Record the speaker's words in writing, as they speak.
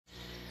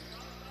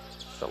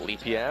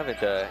Alipiev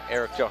into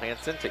Eric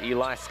Johansson to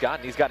Eli Scott,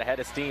 and he's got a head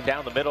of steam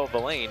down the middle of the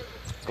lane,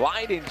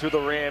 gliding to the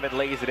rim and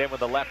lays it in with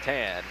the left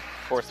hand.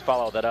 Of course,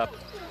 followed that up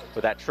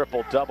with that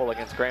triple-double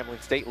against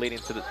Grambling State, leading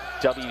to the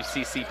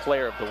WCC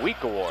Player of the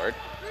Week award.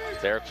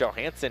 It's Eric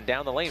Johansson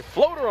down the lane,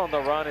 floater on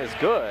the run is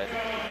good.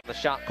 The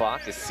shot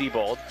clock is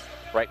Seabold.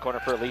 Right corner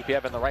for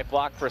Alipiev and the right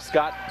block for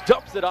Scott.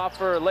 Dumps it off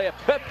for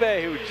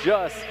Alipiev, who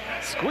just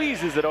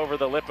squeezes it over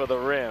the lip of the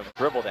rim.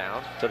 Dribble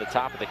down to the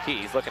top of the key.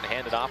 He's looking to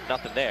hand it off,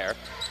 nothing there.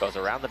 Goes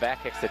around the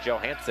back, kicks to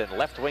Johansson.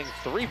 Left wing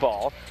three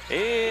ball.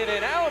 In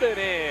and out and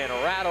in.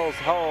 Rattles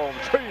home.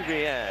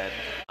 Trevian.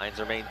 Lines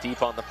remain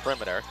deep on the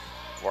perimeter.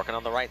 Working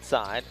on the right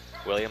side.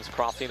 Williams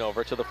crossing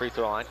over to the free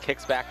throw line.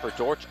 Kicks back for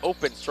George.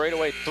 Open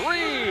straightaway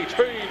three.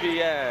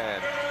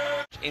 Trevian.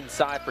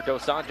 Inside for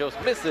Dos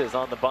Anjos, misses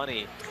on the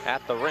bunny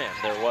at the rim.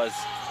 There was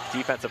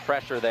defensive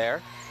pressure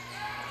there.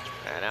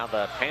 And now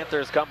the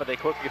Panthers come, but they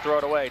quickly throw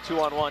it away.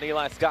 2-on-1,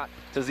 Eli Scott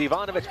to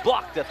Zivanovic,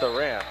 blocked at the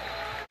rim.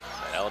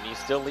 And LMU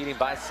still leading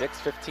by 6,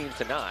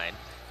 15-9.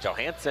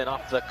 Johansson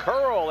off the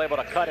curl, able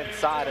to cut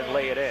inside and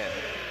lay it in.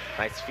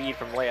 Nice feed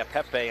from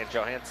Alipiev, and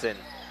Johansson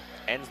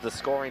ends the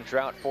scoring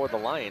drought for the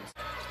Lions.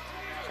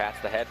 Pats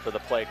the head for the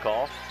play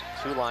call.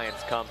 Two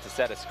Lions come to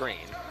set a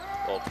screen.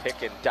 Little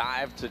pick and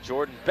dive to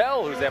Jordan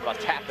Bell, who's able to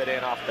tap it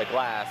in off the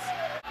glass.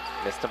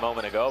 Missed a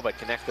moment ago, but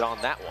connected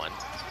on that one.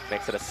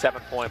 Makes it a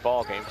 7-point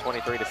ball game,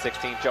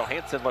 23-16.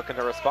 Johansson looking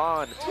to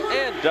respond,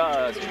 and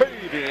does.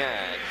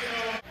 Trevian.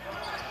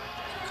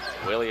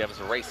 Williams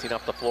racing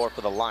up the floor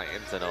for the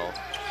Lions, and he'll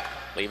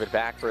leave it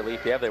back for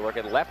Alipiev. They work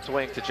it left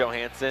wing to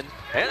Johansson,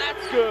 and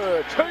that's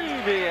good.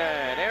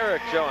 Trevian,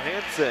 Eric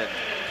Johansson.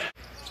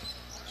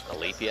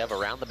 Alipiev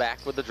around the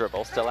back with the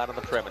dribble, still out on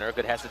the perimeter.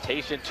 Good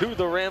hesitation to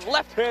the rim.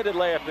 Left-handed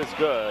layup is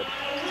good.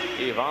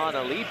 Ivan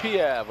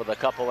Alipiev with a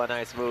couple of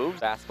nice moves.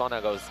 Fast ball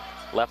now goes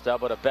left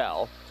elbow to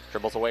Bell.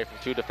 Dribbles away from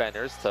two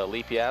defenders to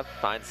Alipiev.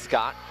 Finds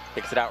Scott.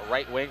 Kicks it out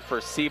right wing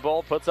for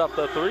Seabold. Puts up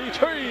the three.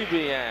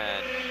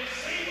 Trevian.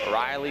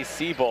 Riley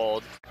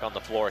Seabold on the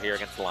floor here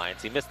against the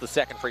Lions. He missed the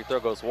second free throw,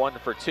 goes 1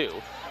 for 2.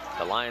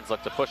 The Lions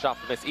look to push off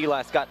the miss.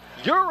 Eli Scott,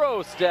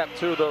 Euro step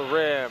to the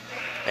rim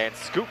and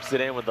scoops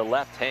it in with the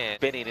left hand.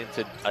 Spinning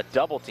into a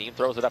double team,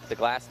 throws it up the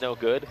glass, no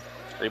good.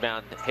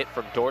 Rebound hit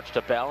from Dortch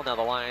to Bell. Now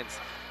the Lions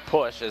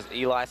push as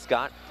Eli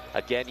Scott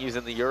again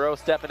using the Euro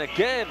step and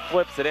again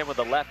flips it in with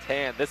the left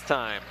hand, this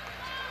time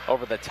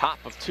over the top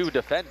of two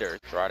defenders.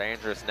 Gerard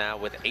Andrus now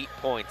with 8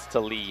 points to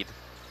lead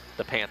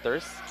the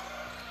Panthers.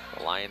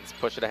 The Lions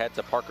push it ahead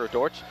to Parker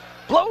Dortch.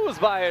 Blows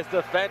by his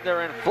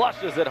defender and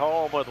flushes it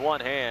home with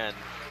one hand.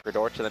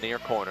 Dortch to the near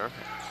corner,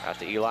 out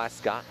to Eli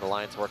Scott. The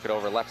Lions work it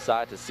over left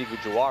side to Sigu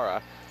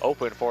Juara.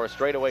 Open for a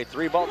straightaway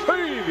three ball.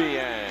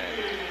 Trevian.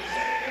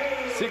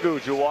 Sigu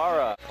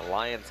Juara. The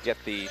Lions get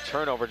the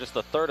turnover, just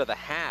the third of the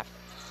half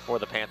for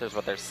the Panthers,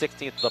 with their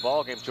 16th of the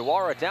ball game.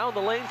 Juara down the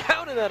lane,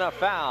 counted and a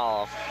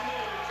foul.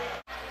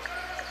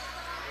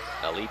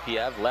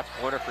 Alipiev, left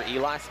corner for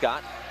Eli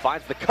Scott.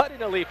 Finds the cut in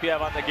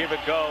Alipiev on the give and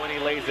go, and he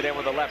lays it in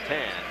with the left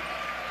hand.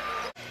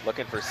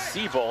 Looking for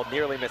Seabold,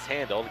 nearly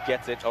mishandled,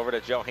 gets it over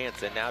to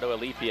Johansson, now to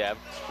Alipiev.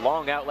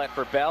 Long outlet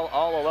for Bell,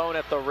 all alone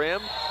at the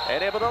rim,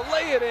 and able to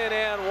lay it in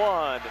and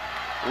one.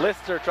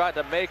 Lister tried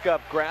to make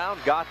up ground,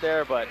 got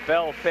there, but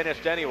Bell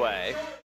finished anyway.